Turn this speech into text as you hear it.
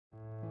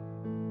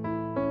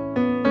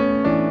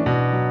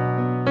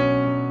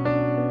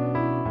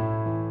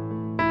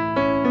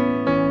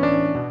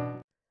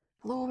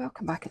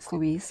welcome back, it's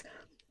Louise.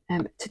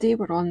 Today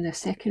we're on the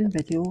second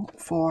video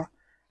for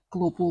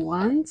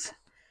Globleland.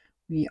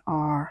 We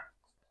are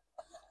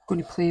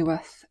going to play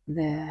with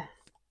the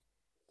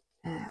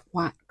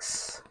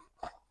wax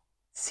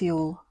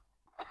seal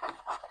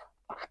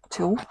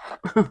tool,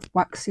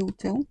 wax seal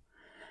tool,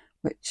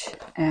 which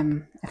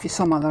if you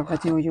saw my other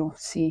video you'll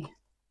see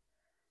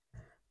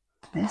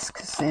this,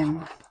 because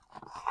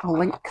I'll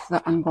link the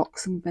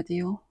unboxing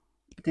video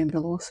down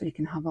below so you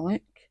can have a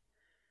look.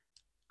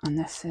 And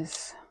this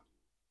is,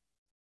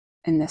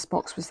 in this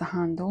box was the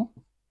handle.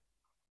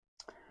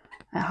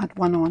 It had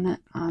one on it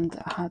and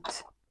it had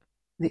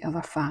the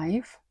other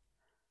 5.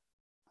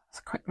 It's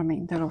a quick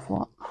reminder of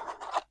what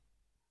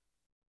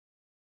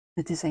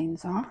the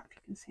designs are, if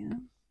you can see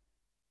them.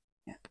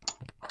 Yeah.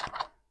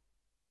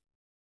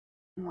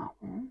 And that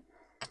one.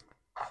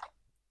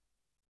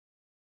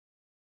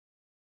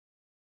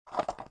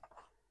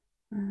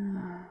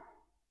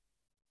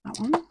 That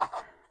one.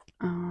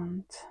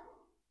 And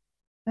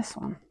this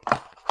one.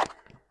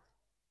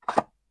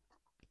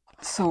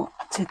 So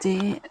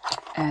today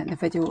the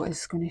video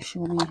is going to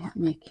show me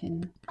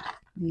making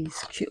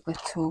these cute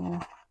little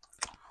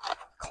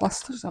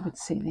clusters, I would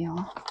say they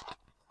are,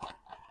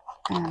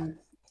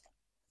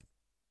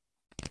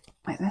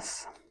 like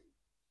this.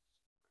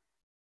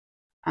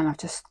 And I've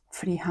just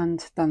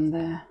freehand done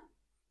the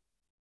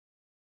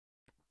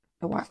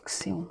wax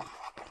seal.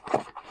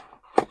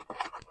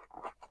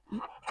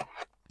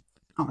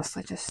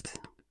 Obviously just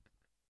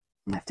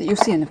left it. You'll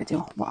see in the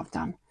video what I've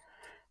done.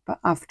 But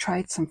I've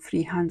tried some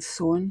freehand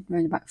sewing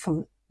round about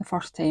for the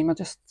first time. I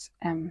just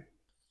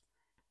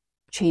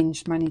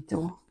changed my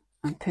needle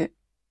and put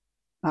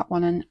that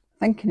one in,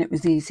 thinking it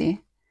was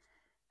easy,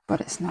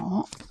 but it's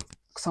not,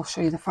 because I'll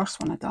show you the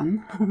first one I've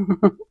done.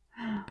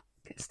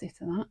 Get straight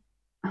to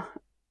that.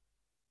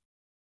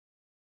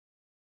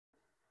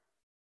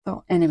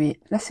 So anyway,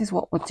 this is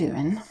what we're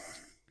doing.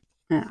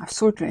 I've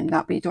sewed around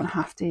that, but you don't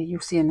have to.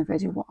 You'll see in the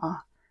video what I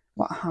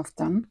have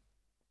done.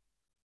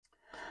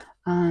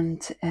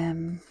 And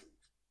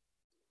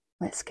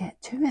let's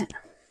get to it.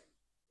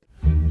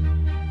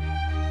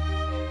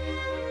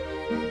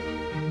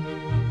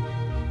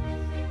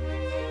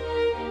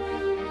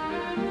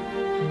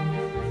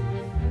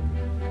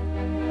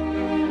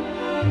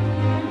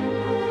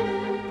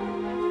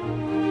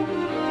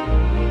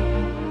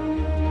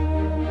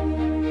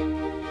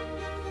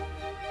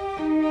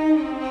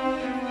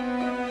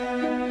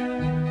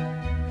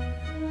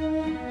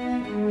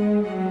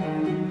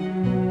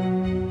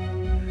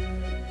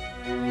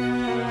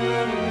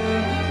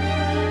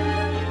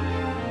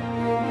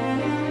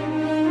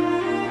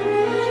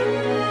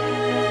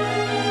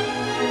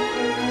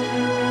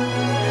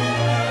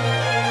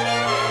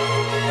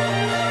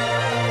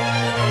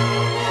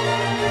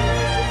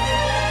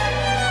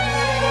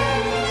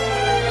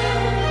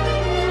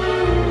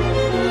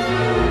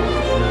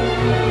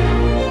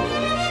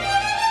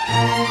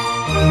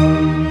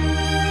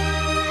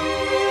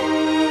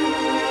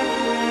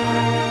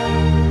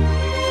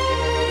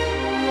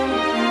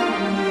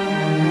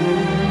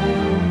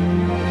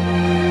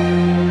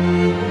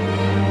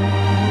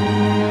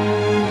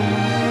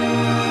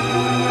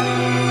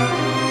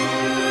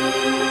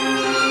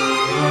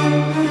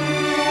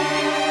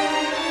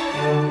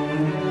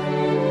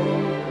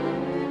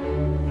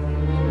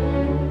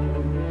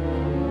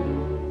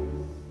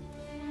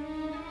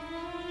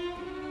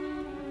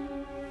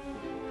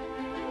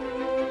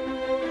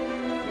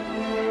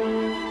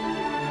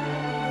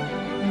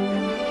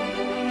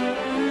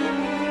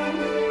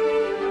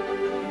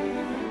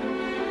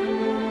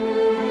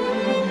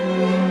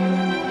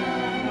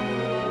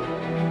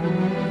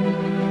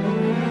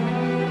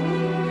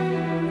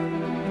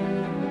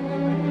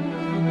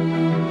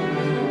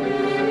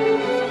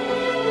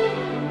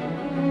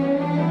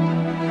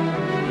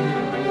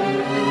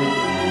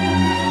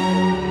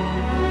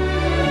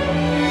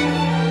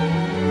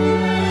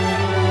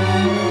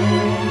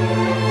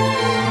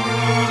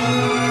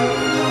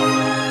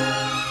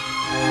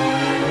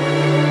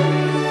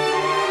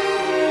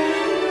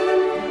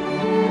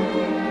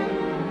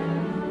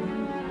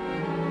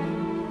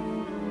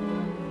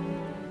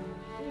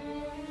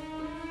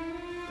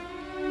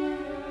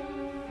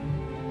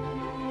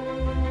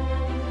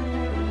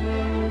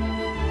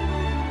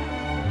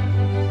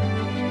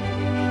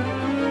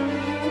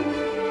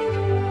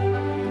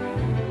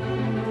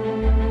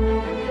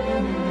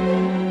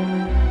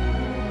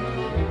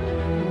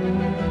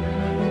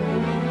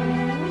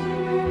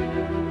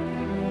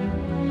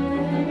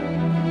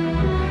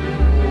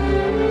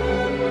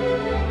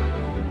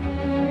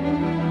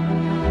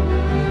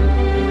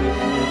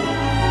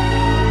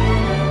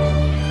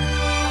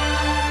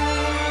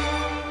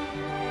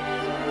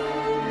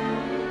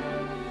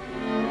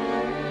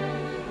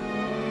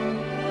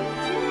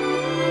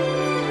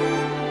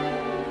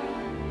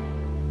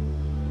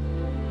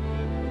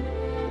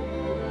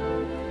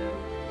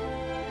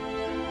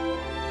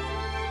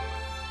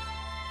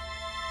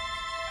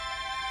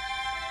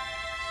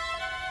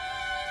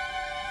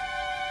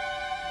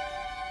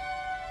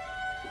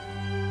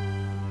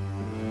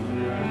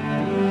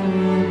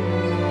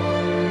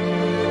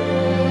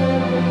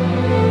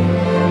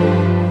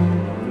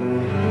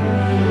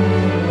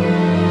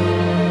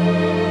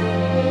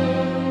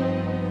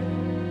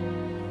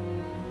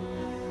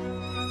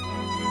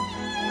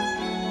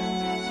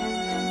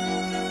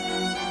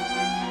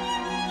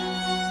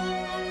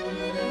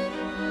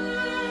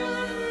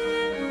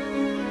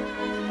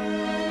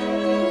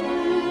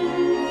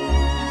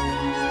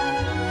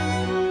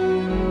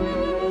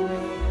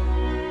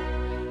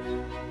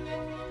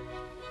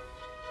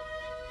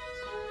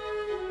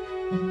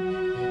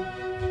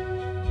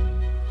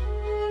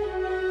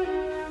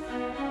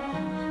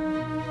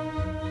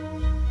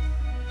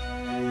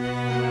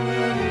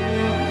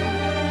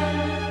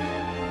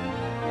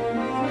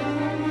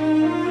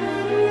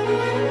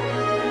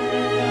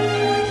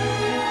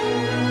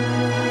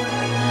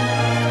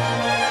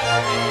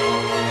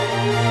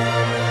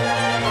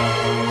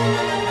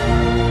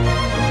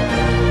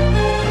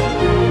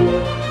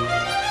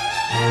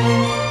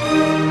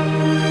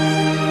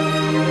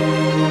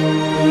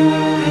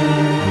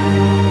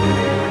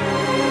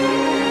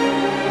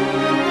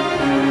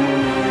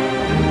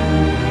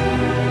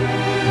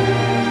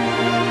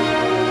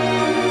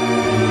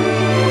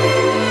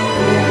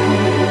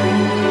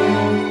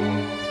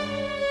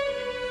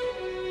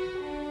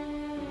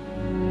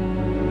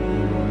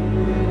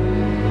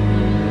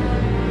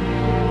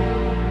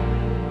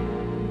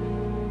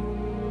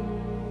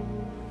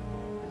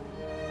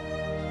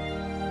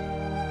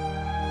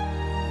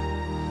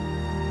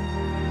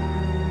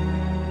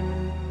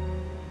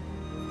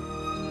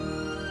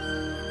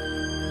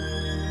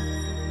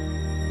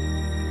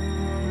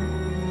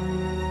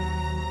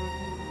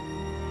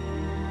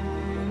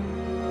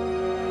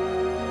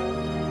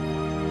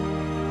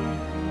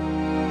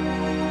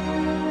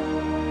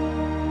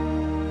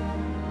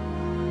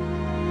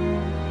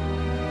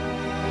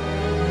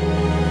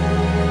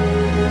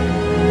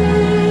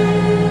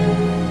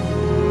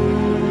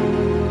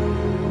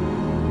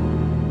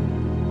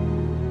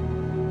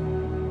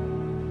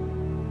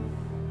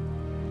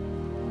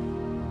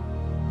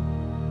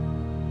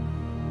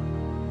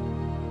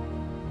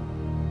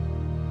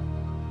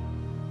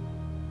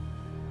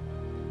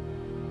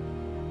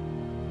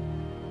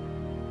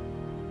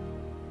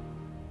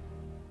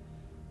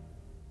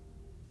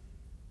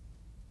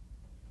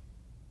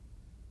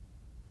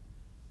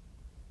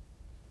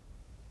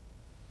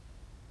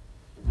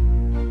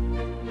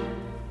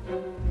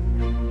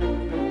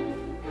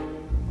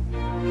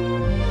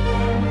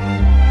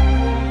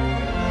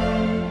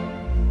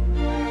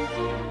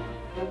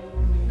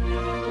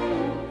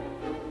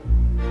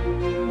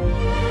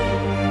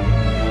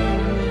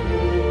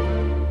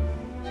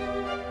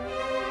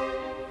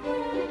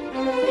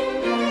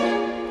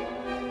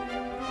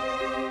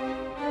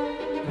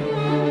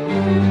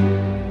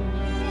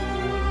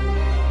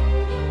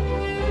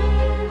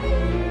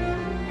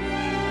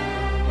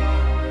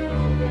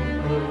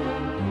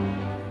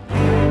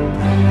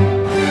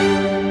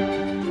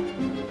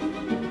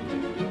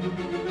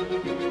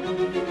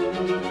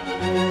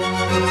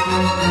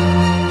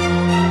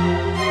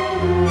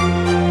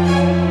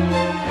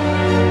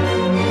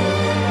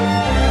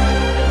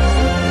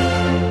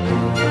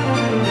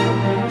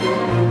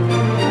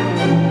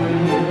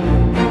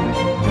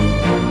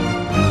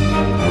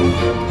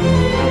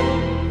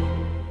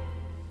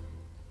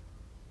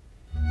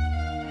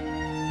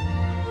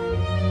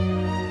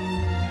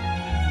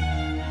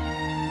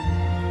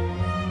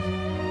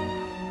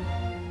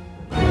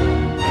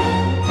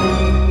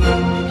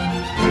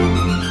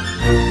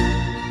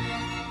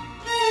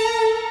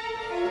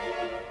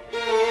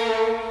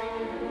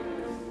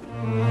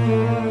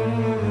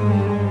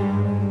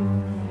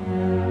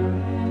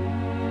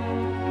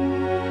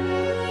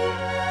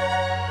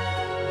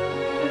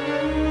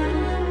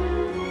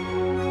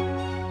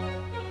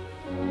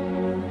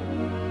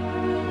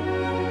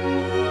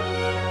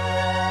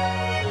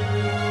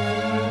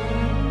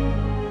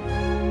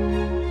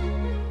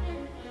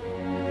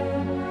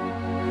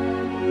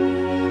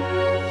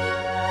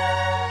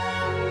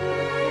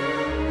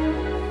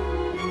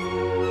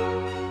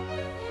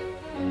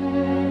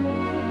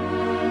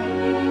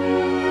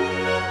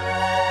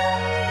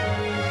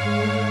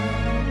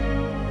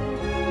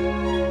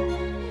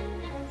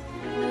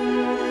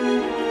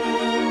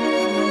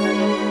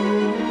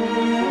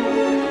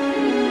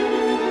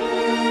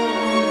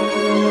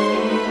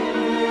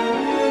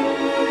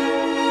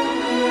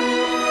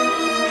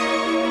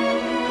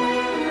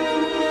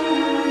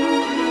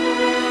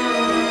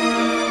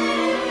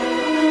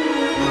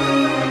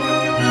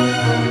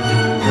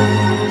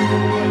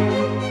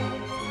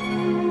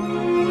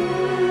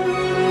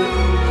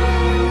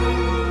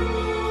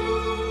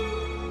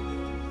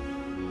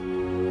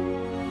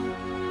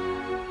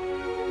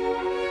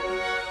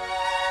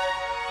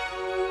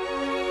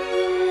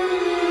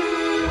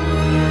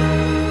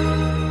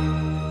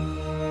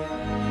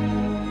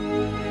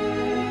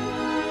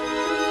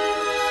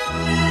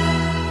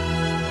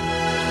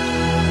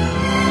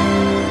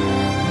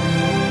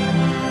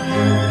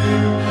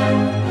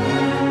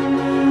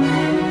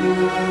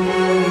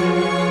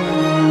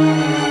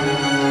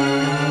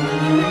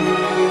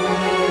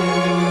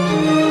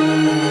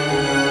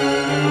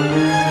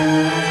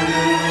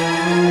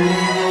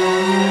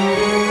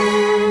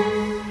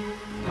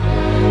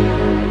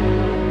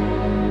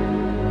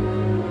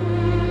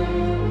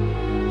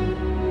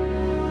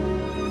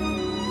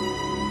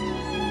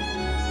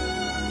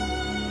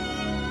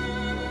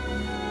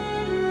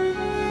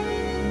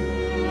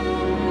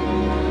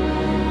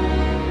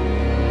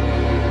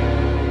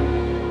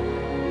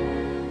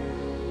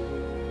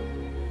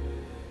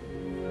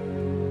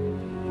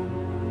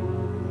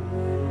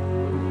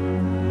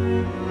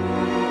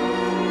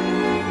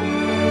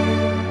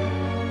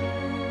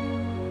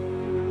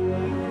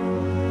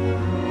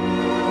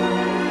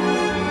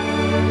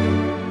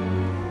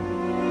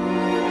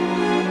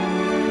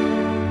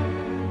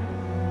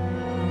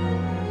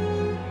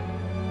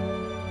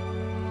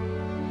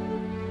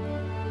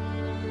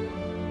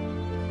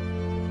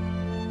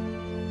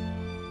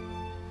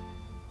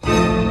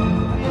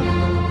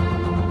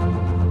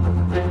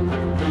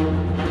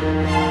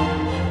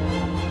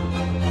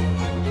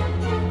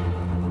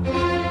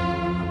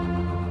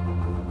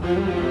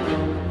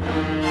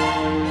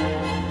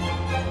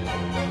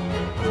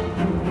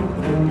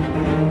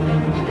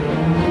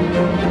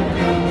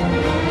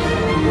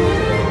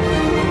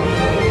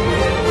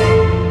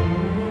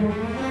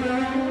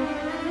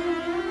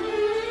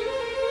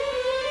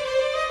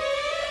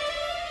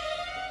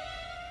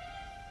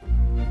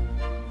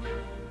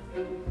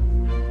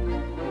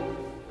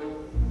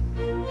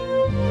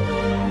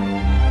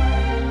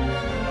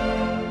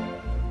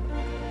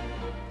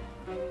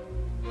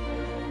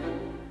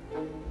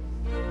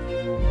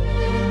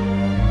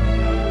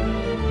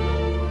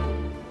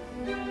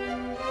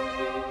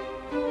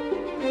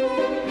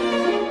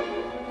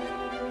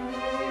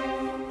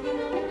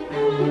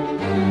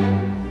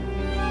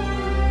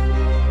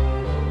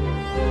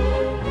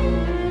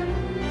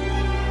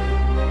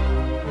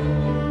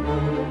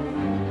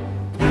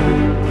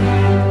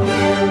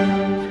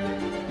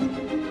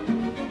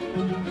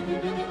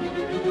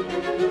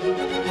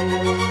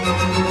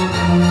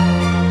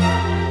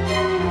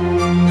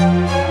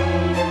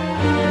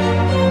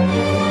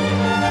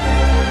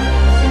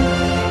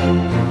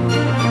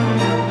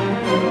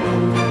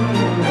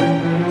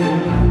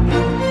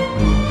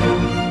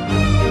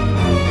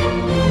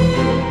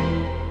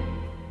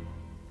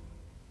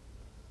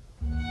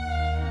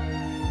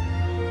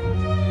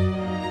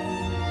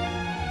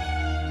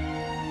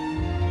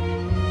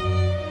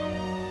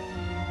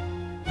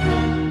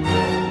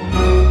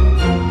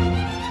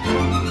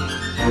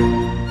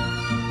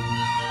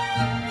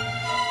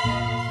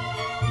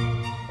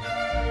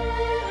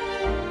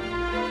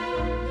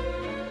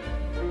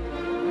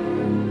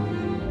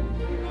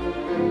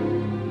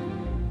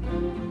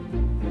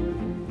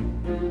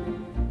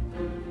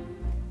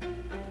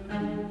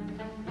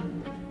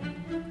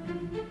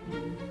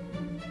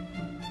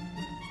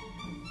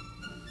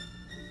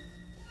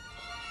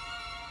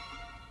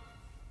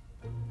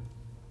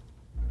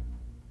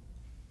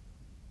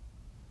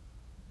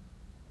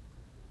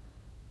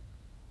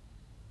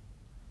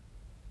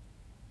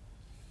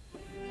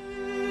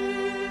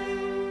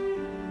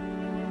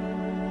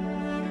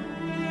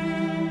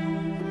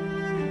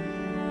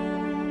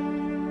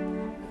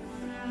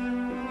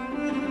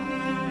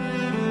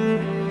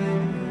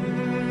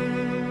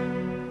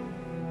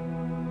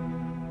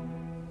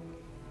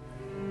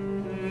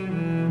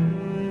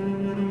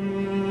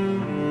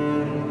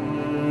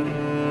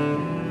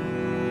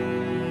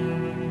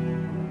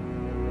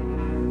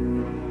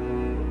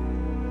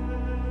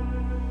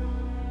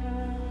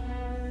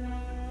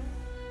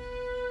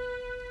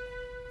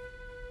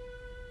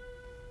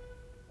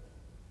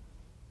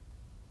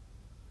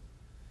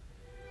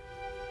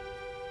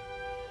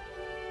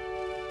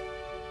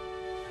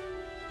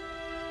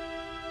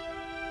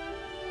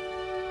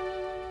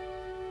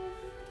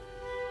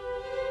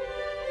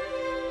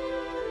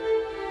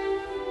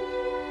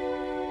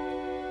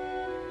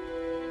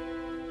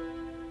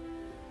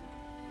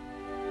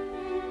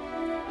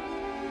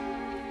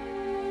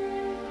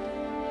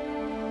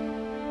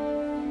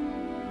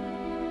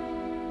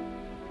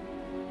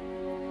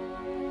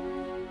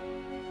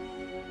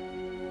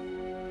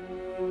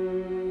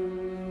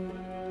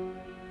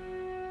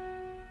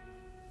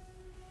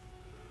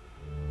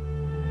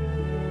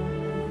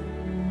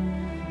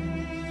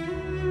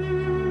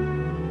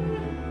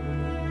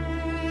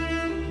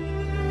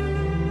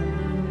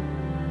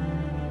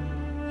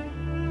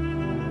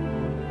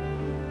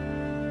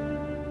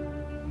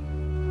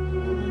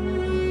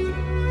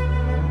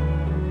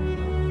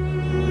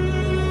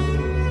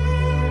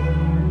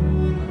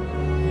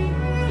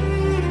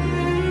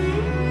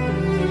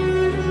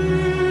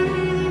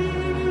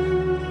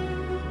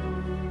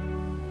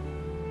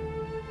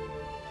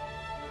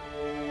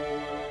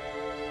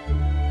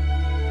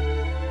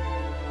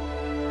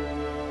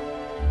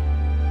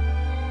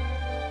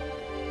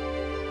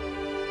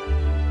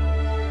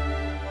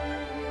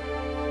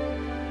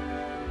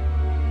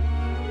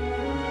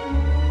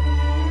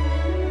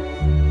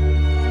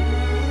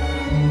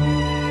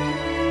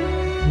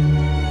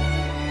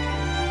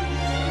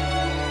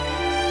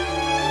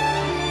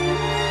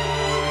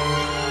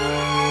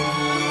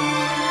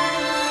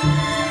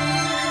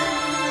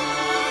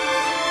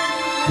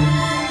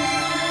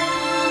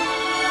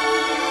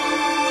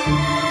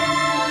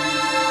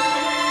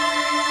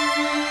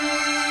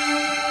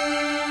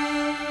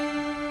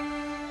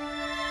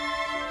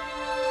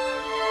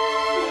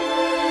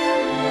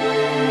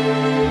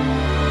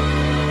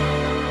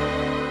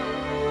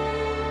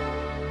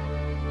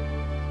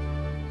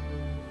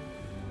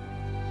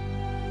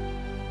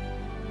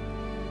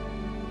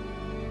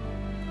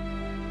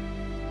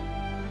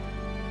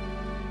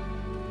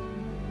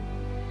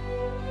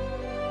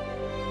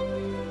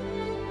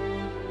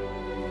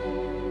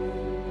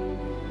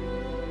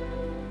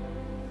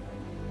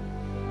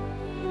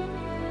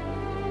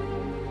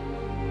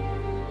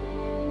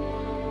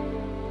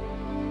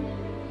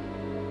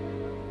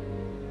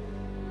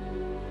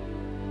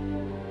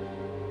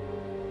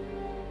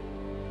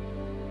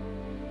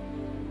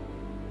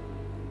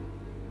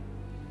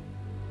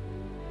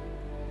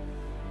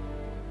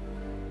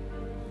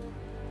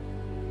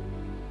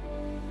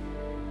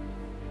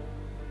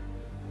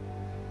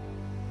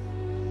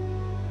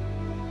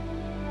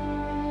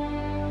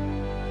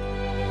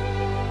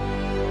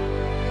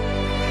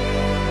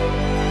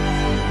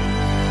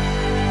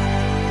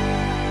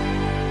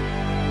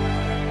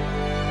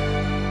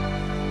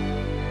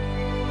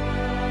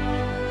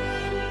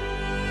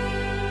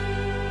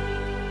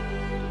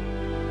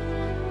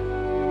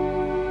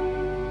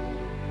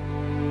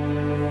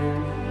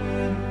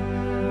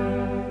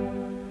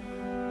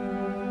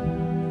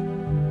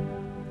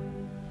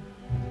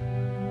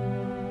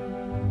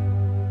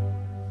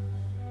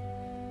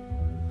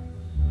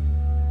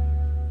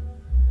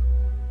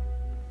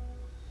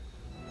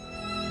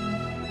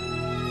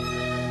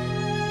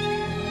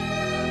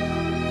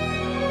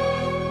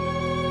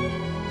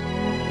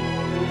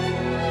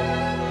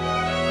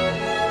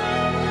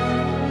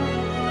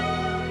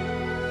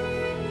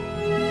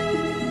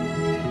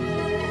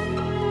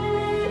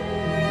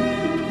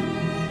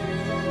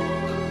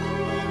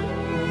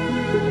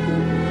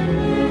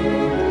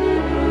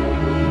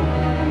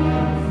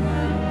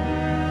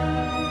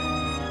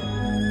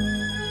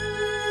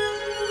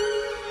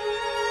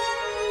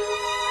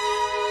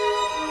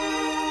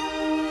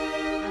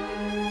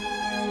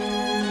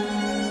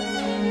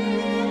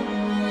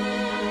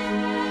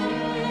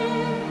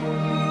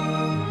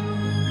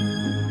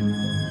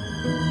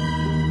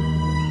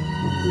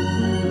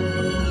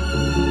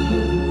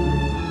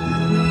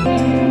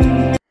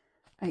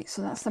 Right,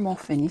 so that's them all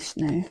finished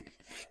now.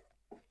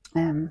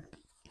 And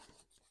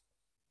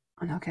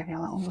I'll give you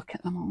a little look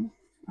at them all.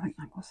 I think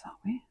that goes that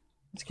way.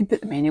 You can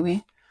put them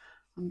anyway,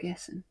 I'm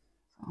guessing.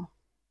 So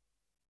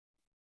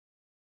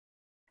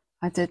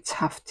I did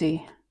have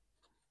to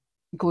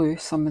glue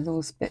some of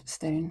those bits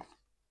down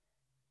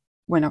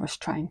when I was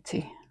trying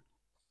to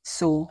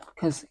sew,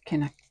 because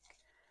kind of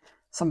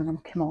some of them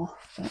came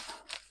off. But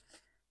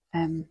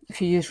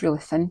if you use really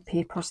thin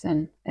papers,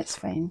 then it's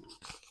fine.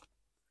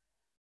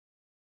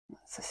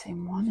 That's the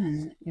same one,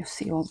 and you'll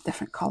see all the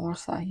different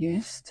colours that I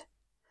used.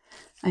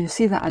 And you'll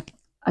see that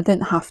I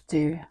didn't have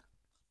to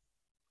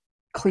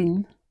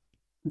clean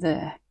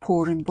the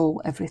pouring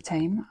bowl every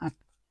time.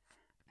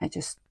 I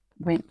just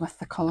went with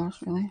the colours,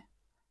 really.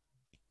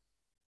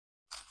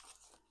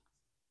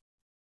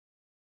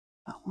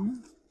 That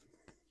one.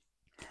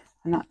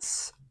 And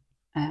that's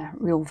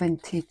real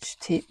vintage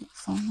tape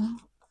that's on there.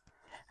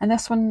 And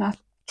this one, I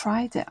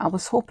tried it. I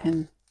was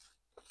hoping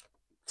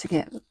to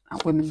get a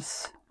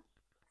woman's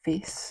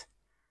face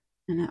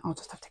in it. I'll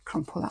just have to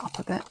crumple that up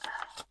a bit,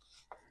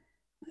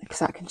 because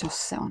that can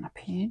just sit on a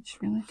page,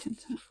 really, can't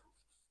it?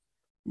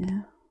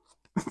 Yeah.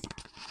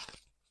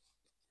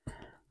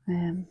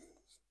 And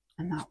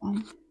that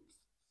one.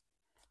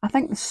 I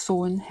think the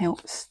sewing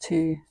helps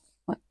to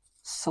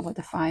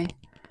solidify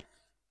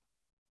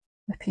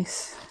the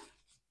piece.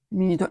 I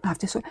mean, you don't have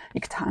to sew. You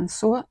could hand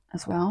sew it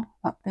as well.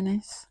 That'd be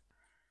nice.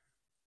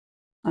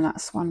 And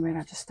that's one where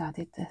I just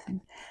added the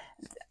thing.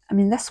 I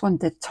mean, this one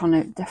did turn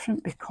out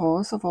different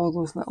because of all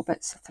those little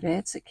bits of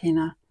threads. It kind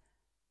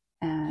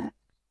of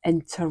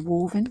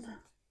interwoven.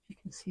 You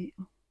can see it.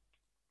 You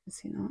can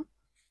see that.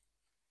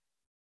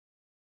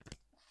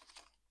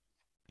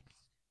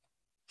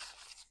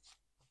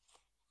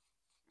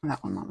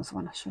 That was the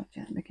one I showed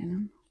you at the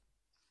beginning.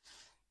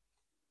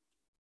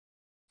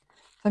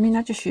 I mean,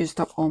 I just used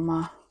up all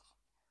my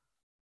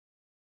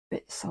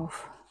bits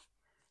of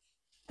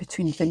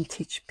between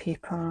vintage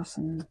papers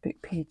and book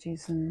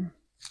pages and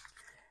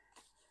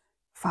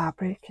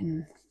fabric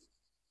and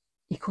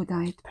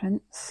eco-dyed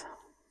prints.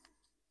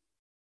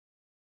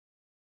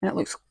 And it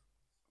looks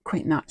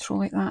quite natural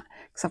like that,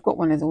 because I've got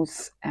one of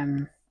those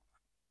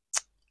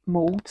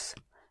moulds,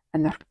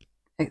 and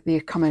they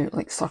come out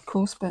like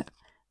circles, but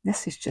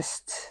this is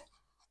just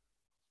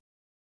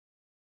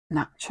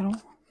natural,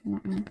 you know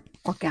what I mean?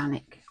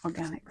 Organic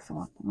is the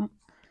word.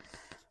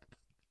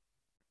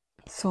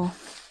 So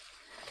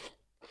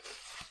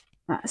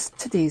that's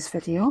today's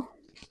video.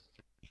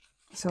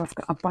 So I've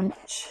got a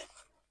bunch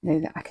now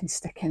that I can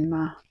stick in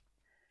my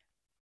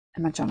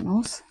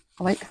journals.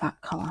 I like that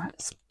colour.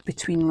 It's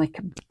between like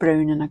a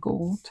brown and a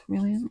gold,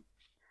 really,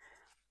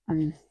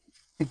 and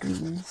the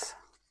greens.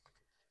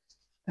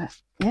 But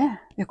yeah,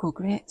 they go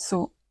great.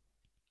 So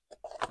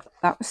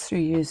that was through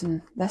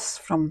using this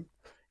from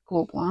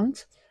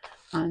Globleland,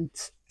 and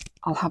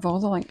I'll have all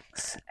the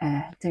links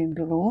down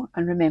below.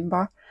 And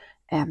remember,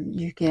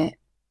 you get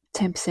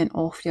 10%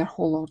 off your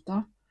whole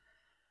order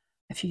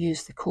if you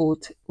use the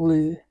code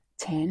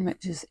LOU10,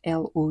 which is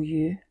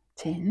LOU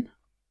 10,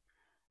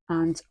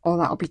 and all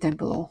that will be down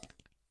below.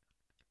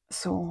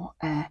 So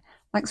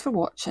thanks for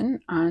watching,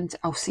 and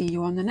I'll see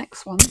you on the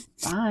next one.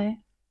 Bye.